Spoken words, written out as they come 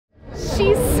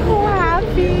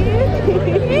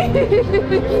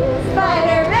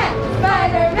Spider-Man,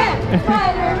 Spider-Man,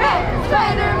 Spider-Man,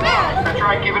 Spider-Man.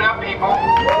 Try and give it up, people.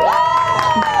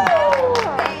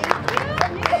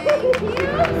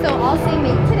 So I'll say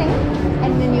make today,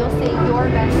 and then you'll say your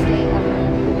best day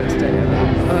ever. Best day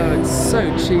ever. Oh, it's so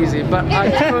cheesy, but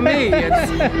for me,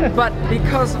 it's but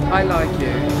because I like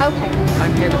you. Okay.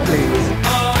 I'm here to please.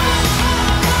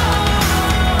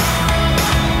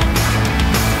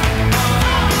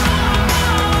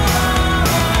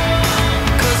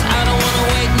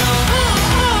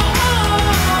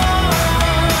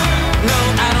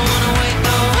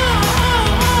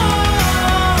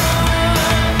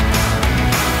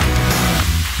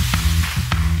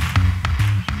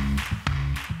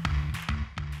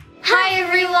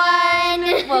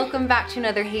 Welcome back to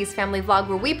another Hayes Family Vlog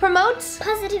where we promote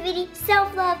positivity,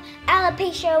 self-love,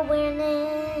 alopecia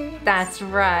awareness. That's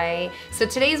right. So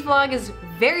today's vlog is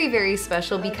very, very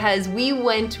special because we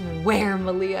went where,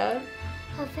 Malia?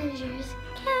 Avengers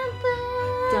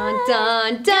Campus. Dun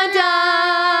dun dun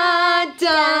dun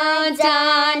dun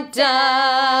dun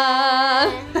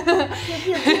dun. Pew,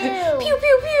 pew, pew. Pew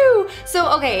pew pew. So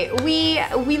okay,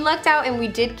 we lucked out and we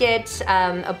did get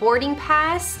a boarding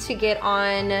pass to get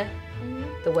on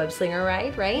the web slinger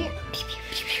ride, right?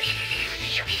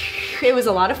 It was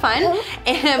a lot of fun,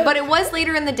 but it was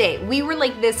later in the day. We were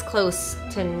like this close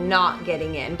to not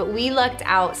getting in, but we lucked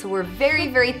out, so we're very,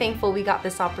 very thankful we got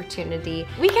this opportunity.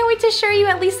 We can't wait to share you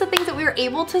at least the things that we were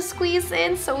able to squeeze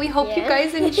in, so we hope you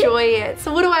guys enjoy it.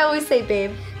 So what do I always say,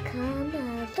 babe? Come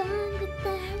along with us. Come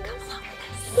along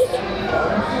with us.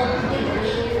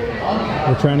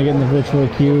 We're trying to get in the virtual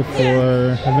queue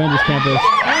for Avengers Campus.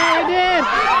 Oh, I did!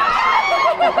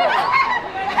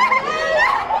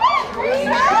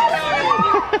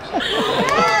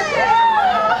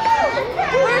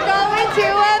 We're going to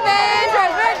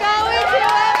Avengers! We're going to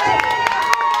Avengers!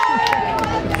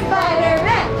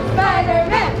 Spider-Man!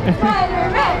 Spider-Man!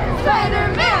 Spider-Man!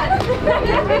 Spider-Man!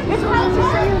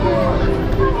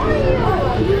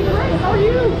 How are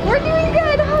you? We're doing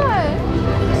good, huh?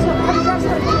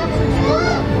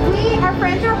 Our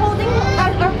friends are holding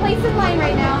our place in line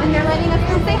right now, and they're letting us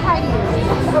come say hi to you.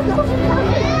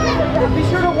 Be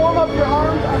sure to warm up your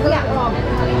arms.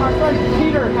 Our friend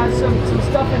Peter has some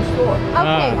stuff in store.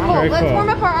 Okay, cool. Let's warm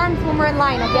up our arms when we're in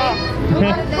line, okay? We've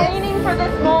been training for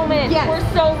this moment. Yes. We're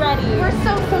so ready. We're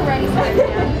so ready,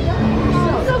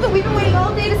 Spider-Man. So good. We've been waiting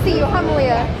all day to see you, huh,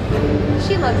 Malia?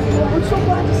 She loves you. We're so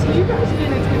glad to see you guys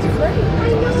again. It's great.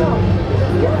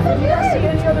 If you guys see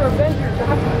any other Avengers,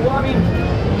 well, I mean,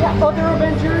 other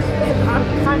Avengers,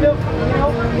 kind of, you know,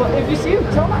 well, if you see them,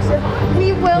 tell them I said hi.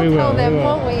 We will tell them,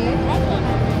 won't we?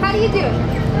 How do you do? She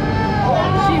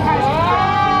has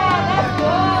that's good.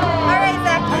 All right,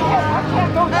 Zach. I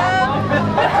can't go that long.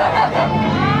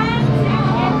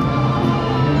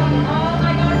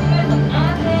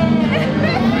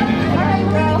 All right,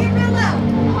 we're gonna get real low.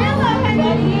 Real low,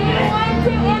 honey. 1,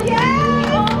 2, and yeah!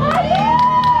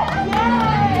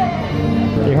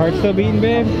 Your heart still beating,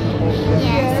 babe?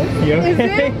 Yes. You Is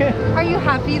okay? it? Are you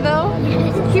happy though?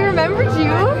 He remembered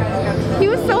you. He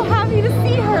was so happy to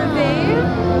see her, babe.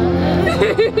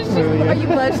 Are you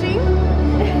blushing?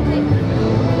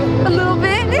 A little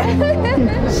bit?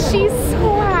 She's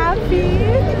so happy.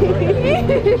 Here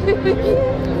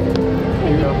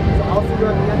you go. I'll see you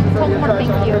at the entrance of the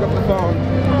attraction. I'll pick up the phone.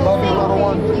 Love you, little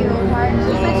one. Thank you.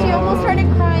 She said she almost started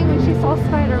crying when she saw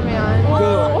Spider-Man.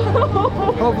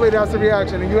 Hopefully that's the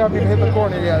reaction, and you haven't even hit the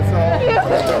corner yet, so.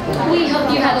 We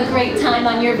hope you have a great time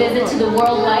on your visit to the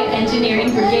Worldwide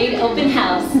Engineering Brigade Open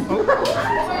House.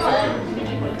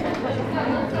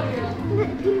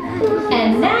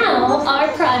 And now, our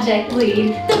project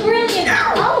lead, the brilliant,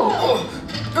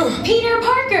 Peter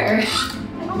Parker.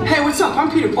 Hey, what's up?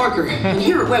 I'm Peter Parker, and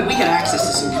here at Webb we got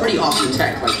access to some pretty awesome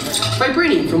tech, like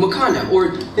vibranium from Wakanda,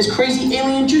 or this crazy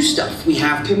alien juice stuff. We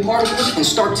have pin particles and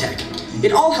Stark Tech.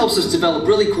 It all helps us develop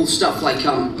really cool stuff, like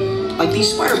these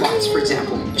spider bots, for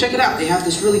example. Check it out. They have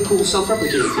this really cool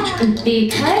self-replicating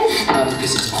feature.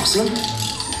 Because it's awesome.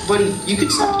 Buddy, you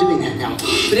could stop doing that now.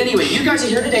 But anyway, you guys are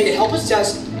here today to help us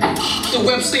test the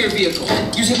web slinger vehicle.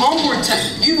 Using onboard tech,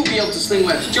 you will be able to sling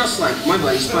webs just like my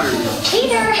buddy Spider-Man.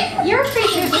 Peter, your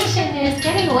presentation is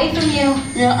getting away from you.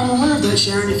 Yeah, I'm aware of that,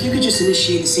 Sharon. If you could just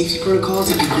initiate the safety protocols,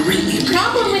 it'd be greatly appreciated.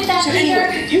 Problem with that, So Peter.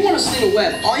 anyway, if you want to sling a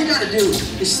web, all you gotta do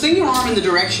is sling your arm in the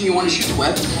direction you want to shoot the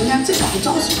web, and that's it. It's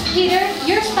awesome. Peter,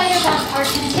 your spider bots are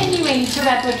continuing to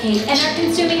replicate and are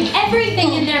consuming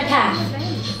everything in their path.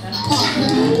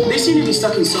 They seem to be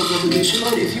stuck in self-replication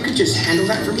mode. If you could just handle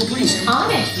that for me, please.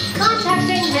 On it.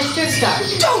 Contacting Mr. Stark.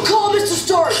 Don't call Mr.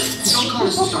 Stark! Don't call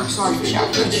Mr. Stark. Sorry for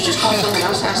shouting. Could you just call someone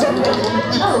else? Ask them to do it.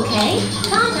 Okay.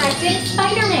 Contacting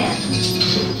Spider-Man.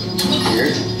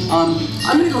 Weird.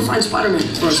 I'm gonna go find Spider-Man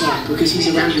for us all because he's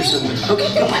around here somewhere.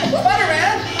 Okay, go on.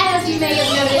 Spider-Man! As you may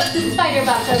have noticed, the spider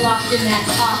bots are locked in that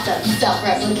awesome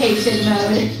self-replication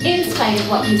mode. In spite of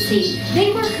what you see,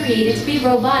 they were created to be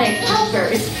robotic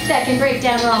helpers that can break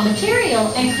down raw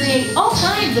material and create all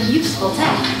kinds of useful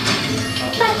tech.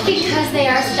 But because they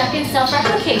are stuck in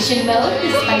self-replication mode, the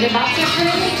spider bots are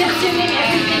currently consuming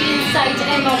everything in sight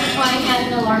and multiplying at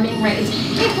an alarming rate.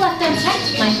 If left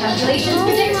unchecked, my calculations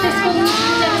predict this will lead to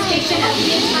the devastation of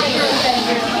the entire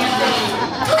Avengers Campus.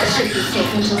 It should be safe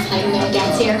until Spider-Man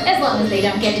gets here, as long as they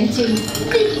don't get into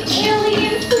the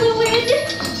alien fluid.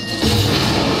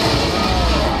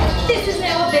 This is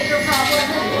now a bigger problem.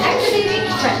 Activating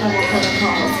threat level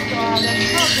protocols.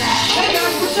 Hey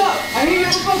guys, what's up? I hear you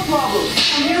have a bug problem.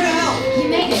 I'm here to help. You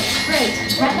made it. Great.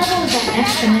 Threat level is at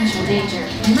exponential danger.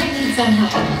 You might need some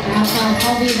help. Perhaps I'll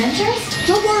call the Avengers?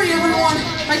 Don't worry, everyone.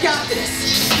 I got this.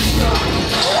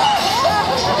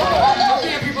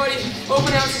 Okay, everybody.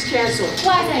 Open house is canceled.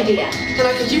 Wise idea. But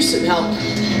I could use some help.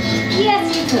 Yes,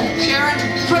 you could. Sharon,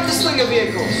 prep the slinger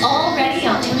vehicles. Already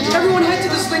on it. Everyone head to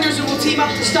the slingers and we'll team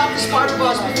up to stop the spider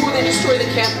bots before they destroy the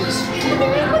campus.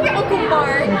 Look at Uncle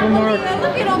Mark. Uncle Mark.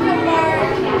 Look at Uncle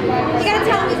Mark. You gotta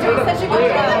tell him he's doing such a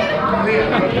good job.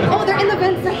 Oh, they're in the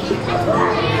vent section.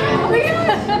 Oh my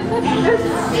God.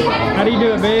 How do you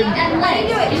do it, babe? And let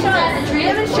do it. Show us.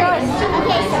 Show us.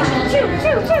 Okay, so shoot.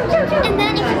 And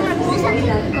then if you want to pull something,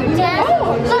 go down. Oh,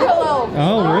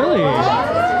 Oh, really?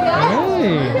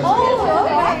 Really? oh,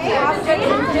 okay. Objects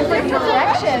in different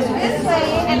directions. This way,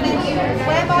 and then you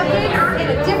slam objects in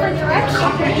a different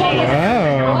direction.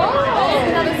 Wow.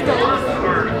 Another skill.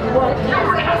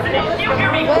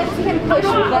 Webs can push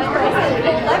buttons and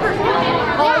pull levers.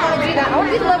 Oh, I want to do that. I want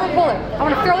to be the lever puller. I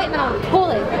want to throw it and then I want to pull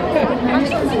it.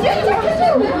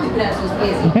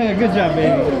 Good job,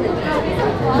 baby.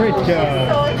 Great job.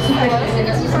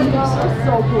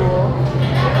 So cool.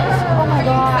 Oh my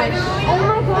gosh. Oh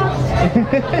my gosh.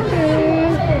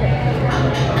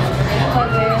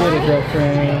 Get it,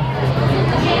 girlfriend.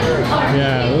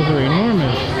 Yeah, those are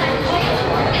enormous.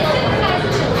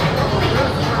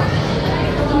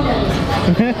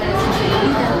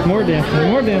 More dancing,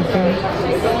 more dancing.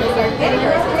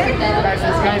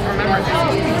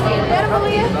 Get him,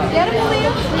 Aaliyah. Get him,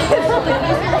 Aaliyah.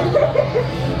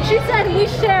 She said we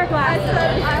share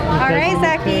glasses. All right,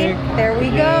 Zachy. There we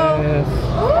go. Yes.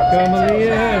 Go,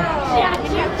 Malia.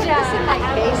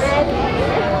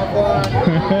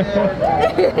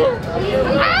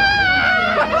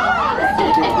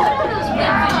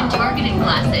 Vision targeting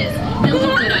glasses. They'll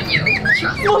look good on you.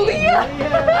 Trust me. Aaliyah.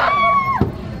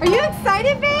 Are you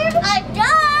excited, babe?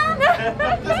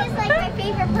 This is like my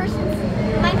favorite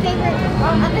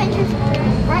Avengers.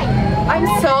 Right. I'm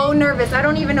so nervous. I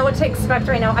don't even know what to expect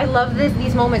right now. I love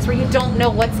these moments where you don't know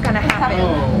what's gonna happen.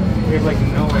 Oh, we have like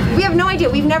no idea. We have no idea.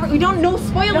 We don't know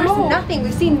spoilers. No. Nothing.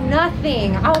 We've seen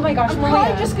nothing. Oh my gosh, I'm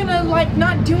probably just gonna like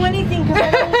not do anything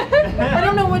because I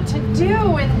don't know what to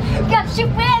do. And Go shoot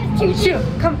webs. Shoot. shoot.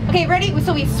 Come. Okay, ready?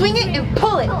 So we swing it and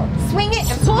pull it. Swing it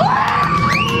and pull it.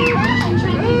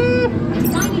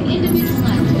 Assigning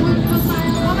individualized form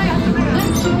profile.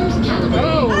 Web shooters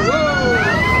calibrated.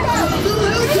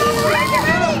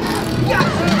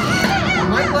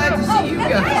 I'm glad to see you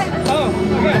guys. Oh,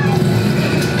 okay.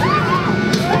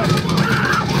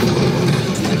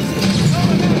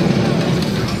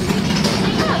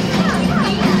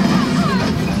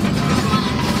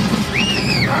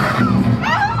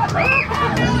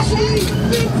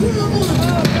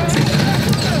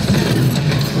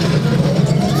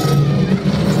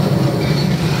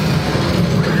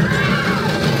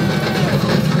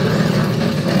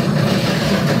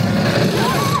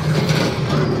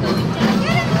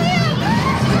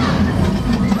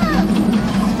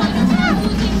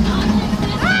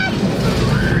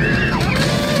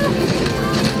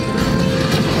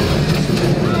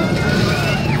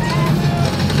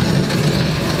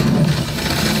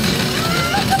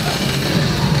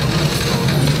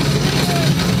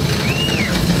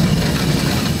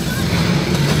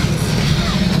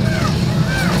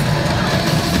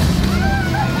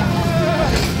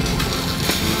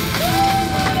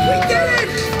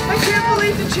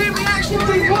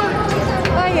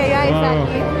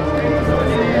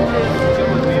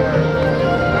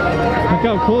 Look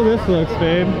how cool this looks,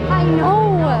 babe. I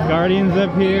know. Guardians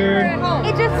up here.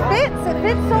 It just fits. It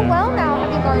fits so well now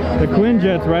having Guardians. The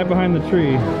Quinjet's right behind the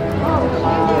tree. Oh,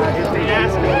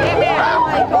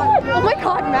 Oh my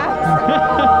god,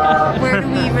 Max. Where do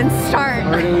we even start?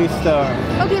 Where do we start?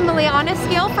 Okay, Malia, on a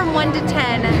scale from 1 to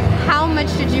 10, how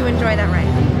much did you enjoy that ride?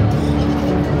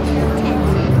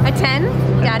 10. A 10?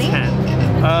 Daddy?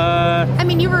 10. I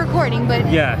mean, you were recording, but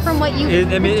yes. from what you...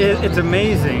 It's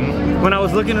amazing. When I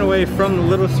was looking away from the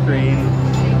little screen,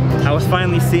 I was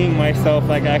finally seeing myself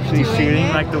like actually shooting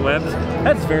like the webs.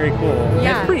 That's very cool.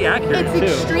 Yeah. It's pretty accurate too.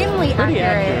 It's extremely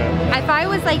accurate. If I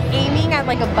was like aiming at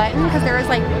like a button, because there was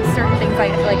like certain things I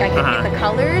could hit the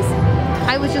colors,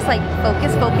 I was just like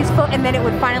focus, and then it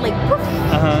would finally poof,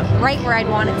 right where I'd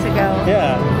want it to go.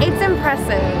 Yeah. It's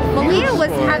impressive. Malia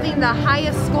was having the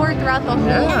highest score throughout the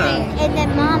whole thing. And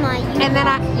then Mama, and then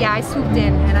I swooped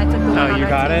in and I took the win on you our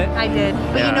got team. it? I did.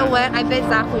 But you know what? I bet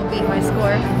Zach will beat my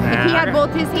score. If he had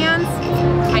both his hands,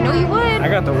 I know he would. I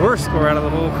got the worst score out of the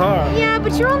whole car. Yeah,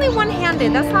 but you're only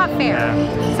one-handed. That's not fair.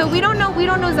 Yeah. So we don't know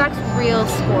Zach's real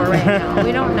score right now.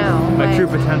 We don't know. My true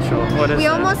potential. What is me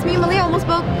and Malia almost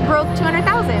broke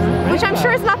 200,000, which I'm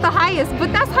sure is not the highest,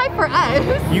 but that's high for us.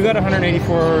 You got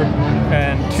 184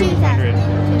 and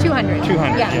 200. 200.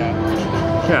 200. Yeah.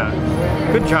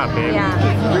 Yeah. Good job, babe.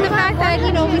 Yeah. And the fact that,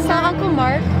 you know, we saw Uncle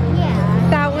Mark,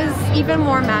 that was even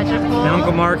more magical. And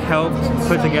Uncle Mark helped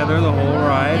put together the whole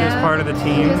ride as part of the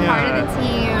team. He was part of the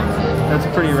team. That's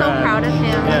pretty rad. So proud of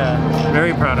him. Yeah,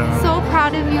 very proud of him. So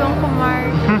proud of you, Uncle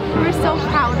Mark. We're so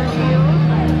proud of you.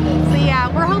 So yeah,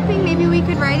 we're hoping maybe we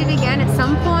could ride it again at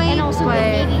some point. And also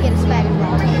maybe get a spider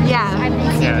ball. Yeah.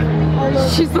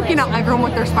 She's looking at everyone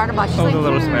with their spider bot. She's like, the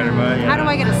little spider bot, yeah. How do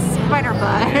I get a spider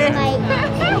bot?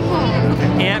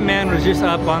 Ant-Man was just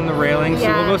up on the railing, so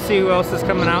we'll go see who else is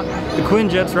coming out. The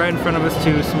Quinjet's right in front of us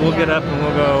too, so we'll get up and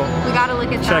we'll go. We gotta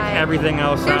look at check everything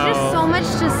else out. There's just so much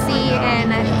to see,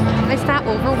 and it's that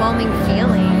overwhelming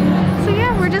feeling. So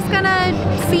yeah, we're just gonna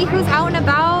see who's out and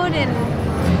about, and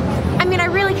I mean, I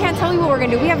really can't tell you what we're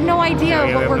gonna do. We have no idea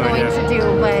what we're going to do,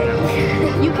 but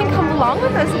you can come along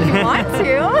with us if you want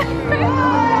to.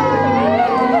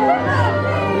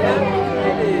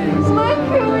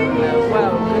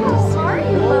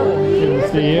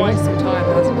 See you. Quite some time,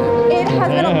 hasn't it? It has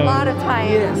been a lot of time.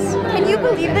 Yes. Can you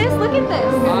believe this? Look at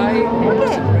this. I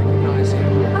recognize you.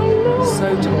 I know.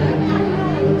 So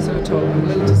tall. So tall. I'm a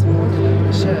little disappointed in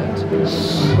the shirt.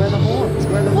 Where are the horns?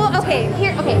 Where are the horns? Well, okay,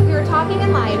 we were talking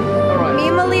in line. Right. Me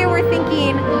and Malia were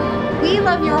thinking, we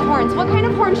love your horns. What kind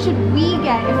of horns should we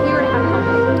get if we were to have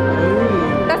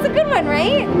company? That's a good one,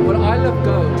 right? Well, I love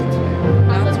gold.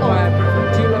 That's why I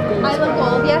prefer. Do you love gold? I love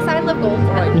gold. Yes, I love gold.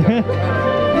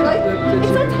 It's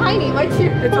so tiny.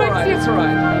 It's alright, it's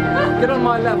alright. Get on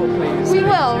my level, please. We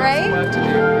will, right? Some work to do.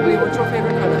 What's your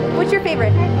favorite color? What's your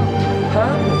favorite?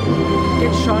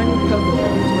 Get shiny purple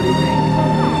horns. What do you think?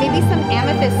 Maybe some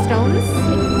amethyst stones.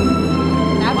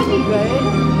 That would be good.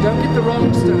 Don't get the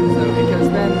wrong stones though, because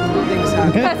then things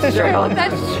happen. That's true.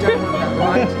 That's true.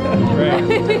 Right.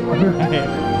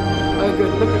 Oh,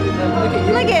 good. Look at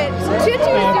you. Look at Choo-Choo's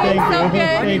doing so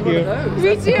good. Thank you.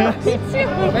 Me too.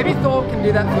 Maybe Thor can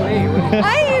do that for me.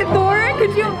 Hi, Thor.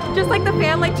 Could you just like the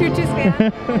fan, like Choo-Choo's fan?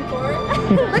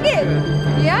 Look at.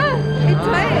 Yeah, it does.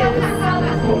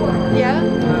 Yeah.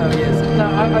 Oh yes. No,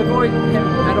 I avoid him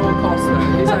at all costs. Though.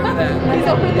 He's over there. He's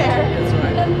over there. That's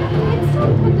right. It's so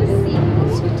good to see you.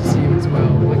 It's good to see you as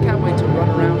well. I can't wait to run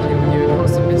around here with you and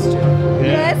cause some mischief.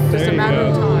 Yes. Just a matter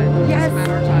of time. Yes. Just a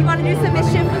matter of time. You want to do some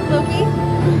mischief with Loki?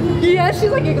 Yeah,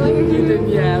 she's like giggling. You did,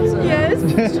 yeah. So yes.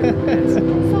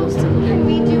 So can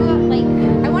we do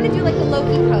I want to do like a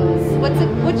Loki pose.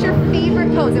 What's your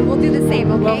favorite pose? And we'll do the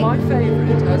same, okay? Well, my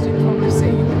favorite, as you've probably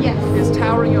seen, is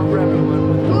towering over everyone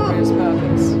with glorious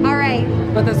purpose. All right.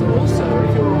 But there's also,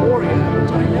 if you're a warrior,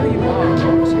 which I know you are,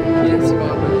 yes, you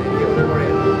are, but if you're a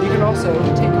warrior, you can also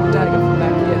take your dagger from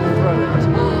back here and throw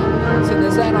it. So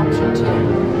there's that option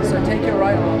too. So take your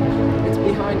right arm, it's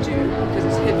behind you, because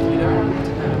it's hidden, you don't want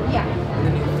to know. Yeah. And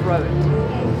then you throw it.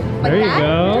 There you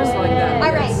go. Just like that.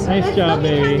 All right. Yes. Nice job,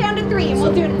 baby. Count down to 3 and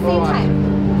we'll do it at the same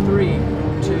time. 3,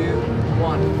 2,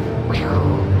 1.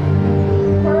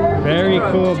 Very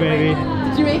cool, baby.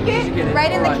 Did you make it?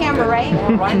 Right in the camera, right?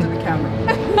 Right into the camera.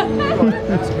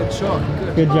 That's a good shot.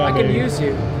 Good job, I can baby. use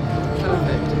you.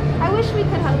 Perfect. I wish we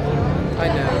could help you. I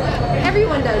know.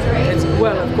 Everyone does, right?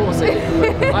 Well, of course I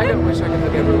do, but I don't wish I could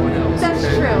look everyone else. That's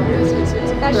true. Yes,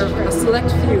 That's there true. are a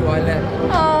select few I let.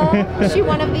 Oh, is she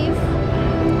one of these?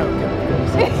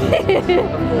 Of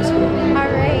course we will.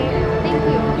 All right. Thank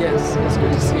you. Yes, it's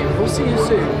good to see you. We'll see you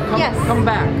soon. Come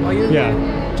back. Are you here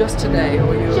just today or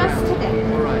are you Just around?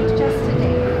 today. All right. Just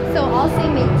today. So I'll say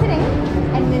make today,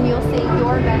 and then you'll say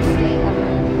your best day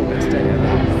ever. Best day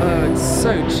ever. Oh, it's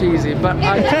so cheesy, but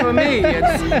for me,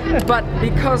 it's. But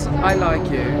because I like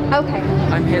you, Okay.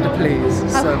 I'm here to please.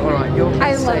 So, all right, your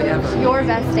I best love day it. ever. Your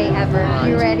best day ever. All right.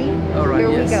 You ready? All right, Here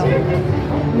yes. we go.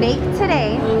 Make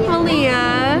today.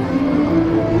 Malia.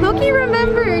 Loki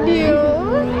remembered you.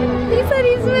 He said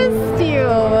he's missed you.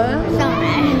 So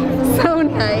nice. So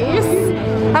nice.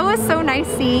 That was so nice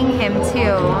seeing him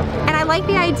too. And I like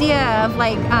the idea of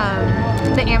like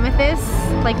the amethyst,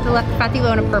 like the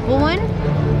Fatilo and a purple one.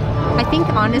 I think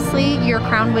honestly your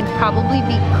crown would probably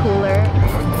be cooler.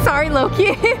 Sorry,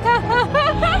 Loki.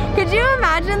 Could you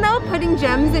imagine though putting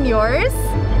gems in yours?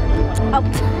 Oh.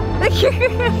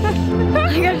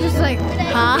 You're just like,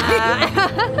 huh?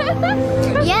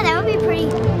 Yeah, that would be pretty.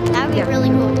 That would be really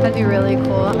cool. That'd be really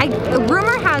cool.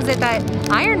 Rumor has it that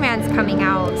Iron Man's coming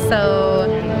out, so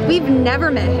we've never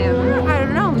met him. I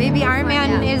don't know. Maybe Iron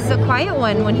Man is a quiet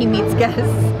one when he meets guests.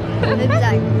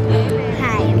 Exactly.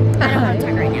 Hi. I don't want to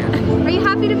talk right now. Are you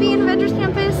happy to be in Avengers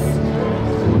Campus?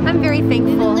 I'm very We've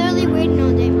thankful. been literally waiting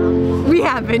all day, Mom. We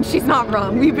haven't. She's not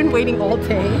wrong. We've been waiting all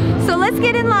day. So let's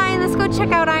get in line. Let's go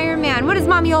check out Iron Man. What does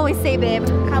Mommy always say, babe?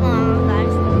 Come on,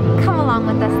 guys. Come along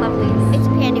with us, lovelies. Eat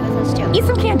some candy with us, too. Eat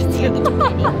some candy too.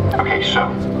 Okay, so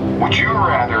would you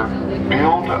rather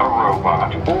build a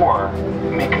robot or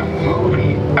make a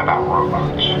movie about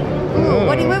robots? Ooh,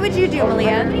 what would you do,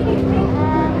 Malia?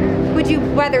 Would you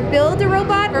rather build a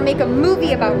robot or make a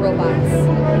movie about robots?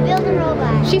 Build a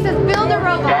robot. She says build a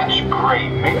robot. That's great.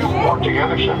 Maybe we'll work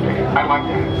together someday. I like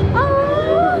that.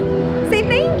 Oh, say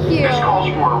thank you. This calls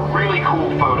for a really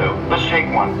cool photo. Let's take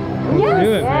one. Yes. Do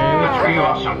it, That's pretty babe.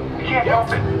 awesome. You can't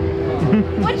help it.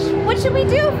 What should we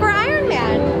do for Iron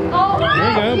Man? Oh, There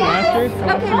you go, blasters.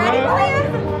 Okay, ready, Malia?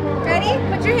 Ready?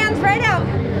 Put your hands right out.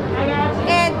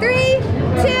 And 3,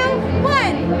 2,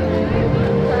 1.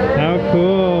 How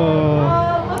cool. Oh,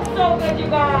 looks so good, you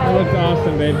guys. That looks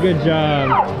awesome, babe. Good job.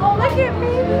 Oh, look at me.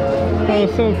 Oh,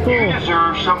 so You cool.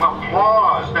 deserve some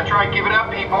applause. That's right. Give it up,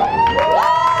 people.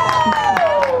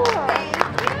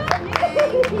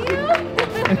 Thank you.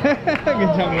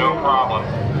 Good job, No babe. problem.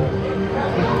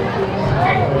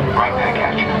 Hey, right back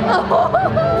at you.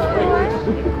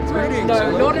 No,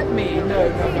 not at me.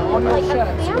 No, on my shirt. A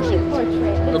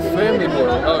family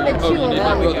portrait. Oh, you need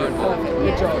my brother involved.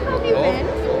 Good job.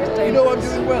 Oh, you know I'm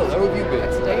doing well. How have you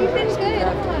been? You've been good.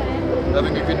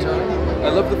 Having a good time? I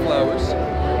love the flowers.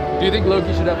 Do you think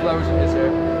Loki should have flowers in his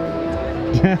hair?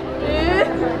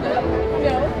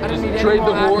 I don't need any Trade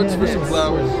more the horns added for to some this.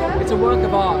 flowers. It's a work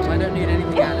of art. I don't need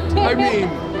anything added. I mean,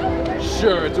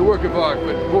 sure, it's a work of art,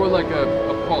 but more like a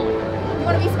polygon. You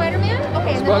want to be Spider-Man?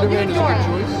 Okay, and Spider-Man then is I'll a be good Dora.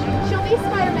 choice. She'll be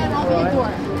Spider-Man, I'll be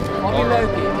Dora. I'll be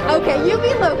Loki. Okay, you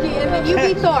be Loki and then you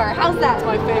be Thor. How's that?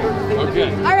 My favorite thing to Okay.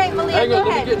 be. All right, Malia, Hang go on,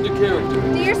 let ahead. me get into character. Do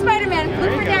your Spider-Man.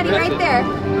 Look for Daddy right there.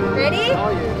 Ready?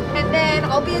 And then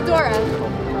I'll be Dora.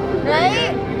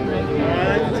 Right?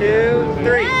 1, 2,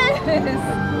 3. Yes.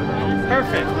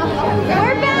 Perfect.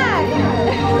 You're back.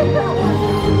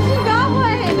 She got one.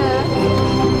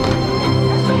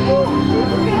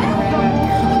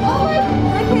 Oh,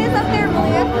 my kid is up there,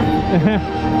 Malia.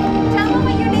 Tell them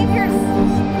what you named yours.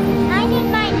 I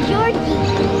named mine Georgie.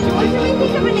 What should we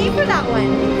think of a name for that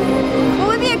one? What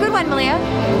would be a good one, Malia?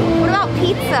 What about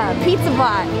pizza? Pizza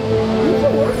Bot.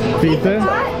 Pizza?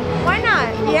 Why not?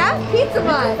 Yeah? Pizza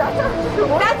Bot.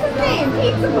 That's his name,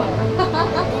 Pizza Bot.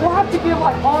 We'll have to give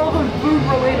like all of them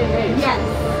food-related names. Yes.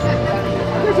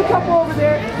 There's a couple over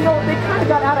there. You know, they kind of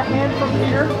got out of hand from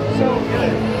Peter. So,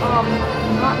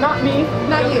 not me.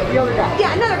 Not you. The other guy.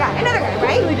 Yeah, another guy,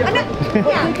 right? Really different.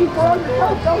 Yeah. Thank you for all your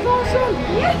help. That was awesome.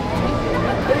 Yeah.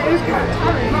 It was kind of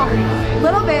tiring, huh?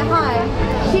 Little bit, huh?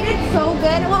 She did so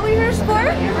good. What was your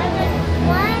score?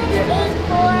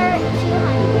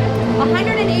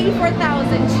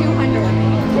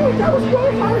 184,200. Dude, that was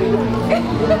way higher than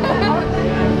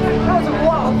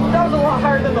that was a lot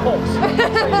higher than the Hulk's. His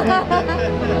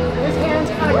hands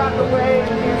kind of got in the way and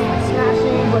he was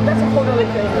smashing, but that's a whole other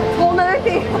thing. Whole nother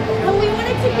thing. But we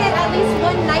wanted to get at least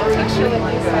one night picture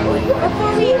with you.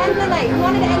 Before we end the night, we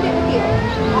wanted to end it with you.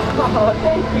 Oh,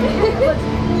 thank you.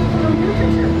 Let's do your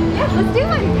picture. Yeah, let's do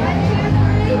one.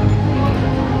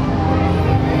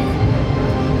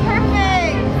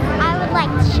 Perfect. I would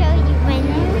like to show you my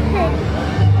new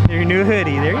hoodie. Your new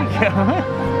hoodie. There you go.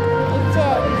 It's a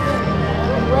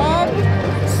web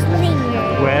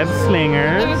slinger. Web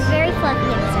slingers. And it's very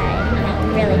fluffy inside. Like,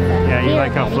 really fluffy. Yeah, you Feel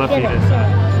like how it, fluffy feel it is, huh?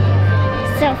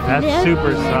 So That's fluffy.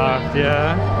 super soft,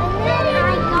 yeah. And then I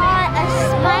got a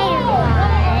spider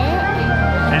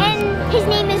bot. And his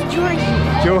name is Georgie.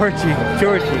 Georgie.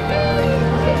 Georgie.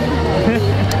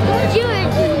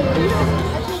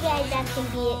 Okay guys, that's gonna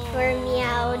be it for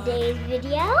Meow Days video.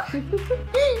 video.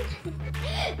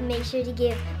 Make sure to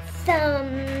give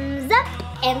thumbs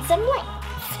up and some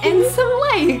likes. And some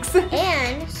likes.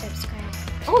 And subscribe.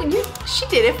 Oh, she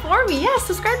did it for me. Yeah,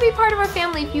 subscribe to be part of our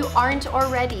family if you aren't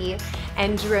already.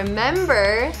 And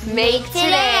remember, make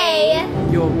today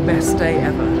Your best day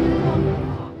ever.